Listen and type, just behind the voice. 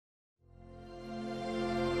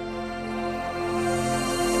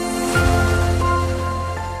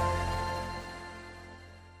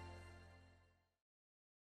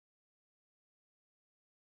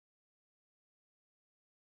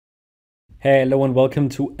Hello and welcome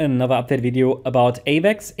to another update video about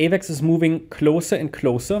AVAX. AVAX is moving closer and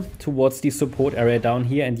closer towards the support area down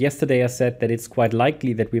here. And yesterday I said that it's quite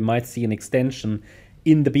likely that we might see an extension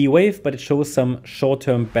in the B wave, but it shows some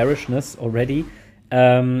short-term bearishness already.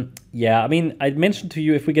 Yeah, I mean, I mentioned to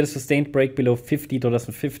you if we get a sustained break below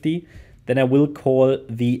 $50.50, then I will call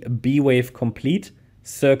the B wave complete,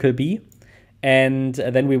 circle B. And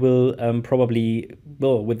then we will probably,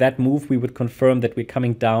 well, with that move, we would confirm that we're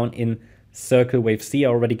coming down in circle wave C. I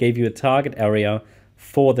already gave you a target area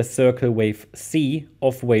for the circle wave C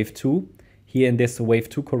of wave 2 here in this wave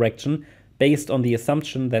 2 correction, based on the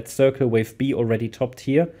assumption that circle wave B already topped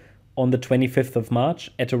here on the 25th of March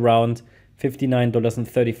at around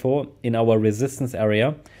 $59.34 in our resistance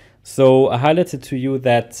area. So I highlighted to you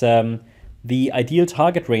that the ideal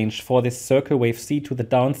target range for this circle wave C to the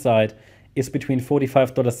downside is between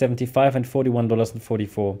 $45.75 and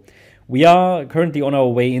 $41.44. We are currently on our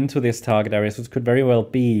way into this target area, so it could very well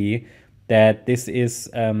be that this is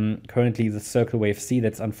currently the circle wave C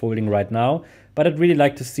that's unfolding right now. But I'd really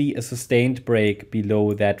like to see a sustained break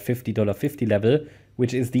below that $50.50 level,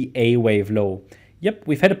 which is the A wave low. Yep,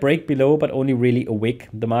 we've had a break below, but only really a wick.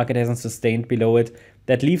 The market hasn't sustained below it.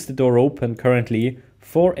 That leaves the door open currently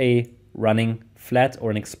for a running flat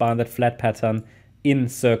or an expanded flat pattern in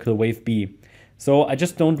circle wave B. So I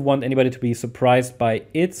just don't want anybody to be surprised by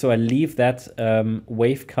it. So I leave that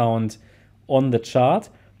wave count on the chart.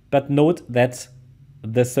 But note that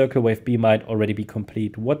the circle wave B might already be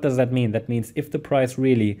complete. What does that mean? That means if the price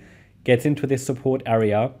really gets into this support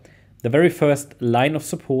area, the very first line of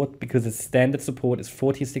support, because its standard support is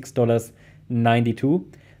 $46.92,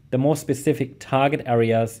 the more specific target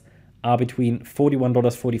areas are between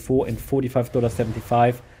 $41.44 and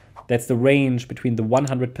 $45.75. That's the range between the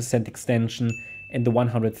 100% extension and the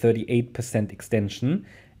 138% extension.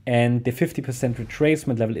 And the 50%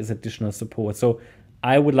 retracement level is additional support. So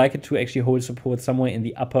I would like it to actually hold support somewhere in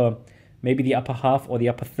the upper, maybe the upper half or the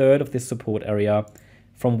upper third of this support area,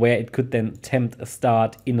 from where it could then tempt a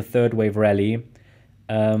start in a third wave rally.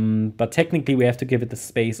 But technically we have to give it the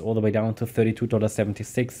space all the way down to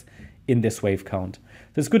 $32.76 in this wave count.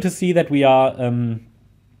 So it's good to see that we are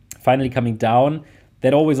finally coming down.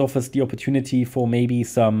 That always offers the opportunity for maybe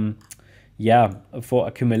some, for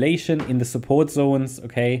accumulation in the support zones,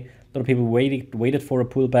 okay? A lot of people waited for a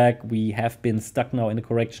pullback. We have been stuck now in a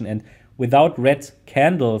correction, and without red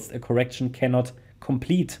candles, a correction cannot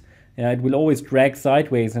complete. It will always drag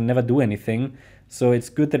sideways and never do anything. So it's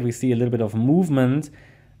good that we see a little bit of movement.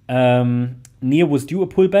 Near was due a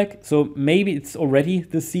pullback, so maybe it's already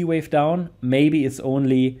the C wave down. Maybe it's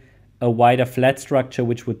only a wider flat structure,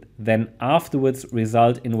 which would then afterwards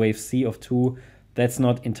result in wave C of 2. That's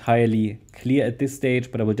not entirely clear at this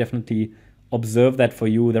stage, but I will definitely observe that for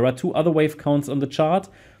you. There are two other wave counts on the chart,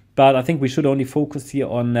 but I think we should only focus here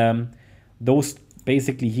on those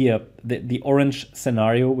basically here, the orange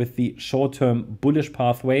scenario with the short-term bullish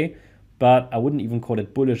pathway, but I wouldn't even call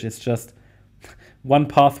it bullish. It's just one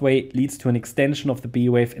pathway leads to an extension of the B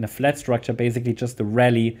wave in a flat structure, basically just a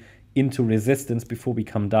rally into resistance before we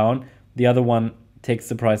come down. The other one takes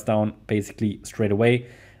the price down basically straight away.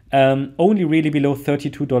 Only really below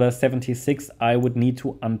 $32.76 I would need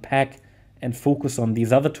to unpack and focus on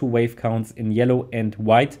these other two wave counts in yellow and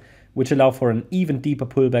white, which allow for an even deeper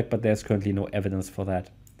pullback, but there's currently no evidence for that.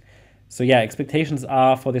 So yeah, expectations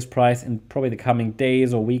are for this price in probably the coming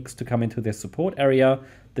days or weeks to come into this support area.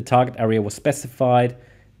 The target area was specified.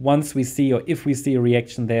 Once we see, or if we see a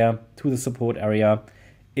reaction there to the support area,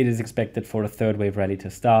 it is expected for a third wave rally to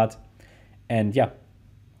start. And yeah,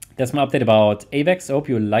 that's my update about AVAX. I hope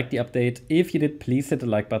you liked the update. If you did, please hit the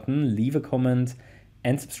like button, leave a comment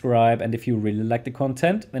and subscribe. And if you really like the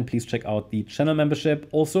content, then please check out the channel membership.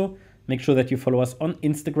 Also, make sure that you follow us on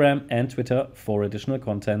Instagram and Twitter for additional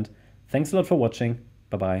content. Thanks a lot for watching.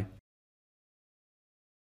 Bye-bye.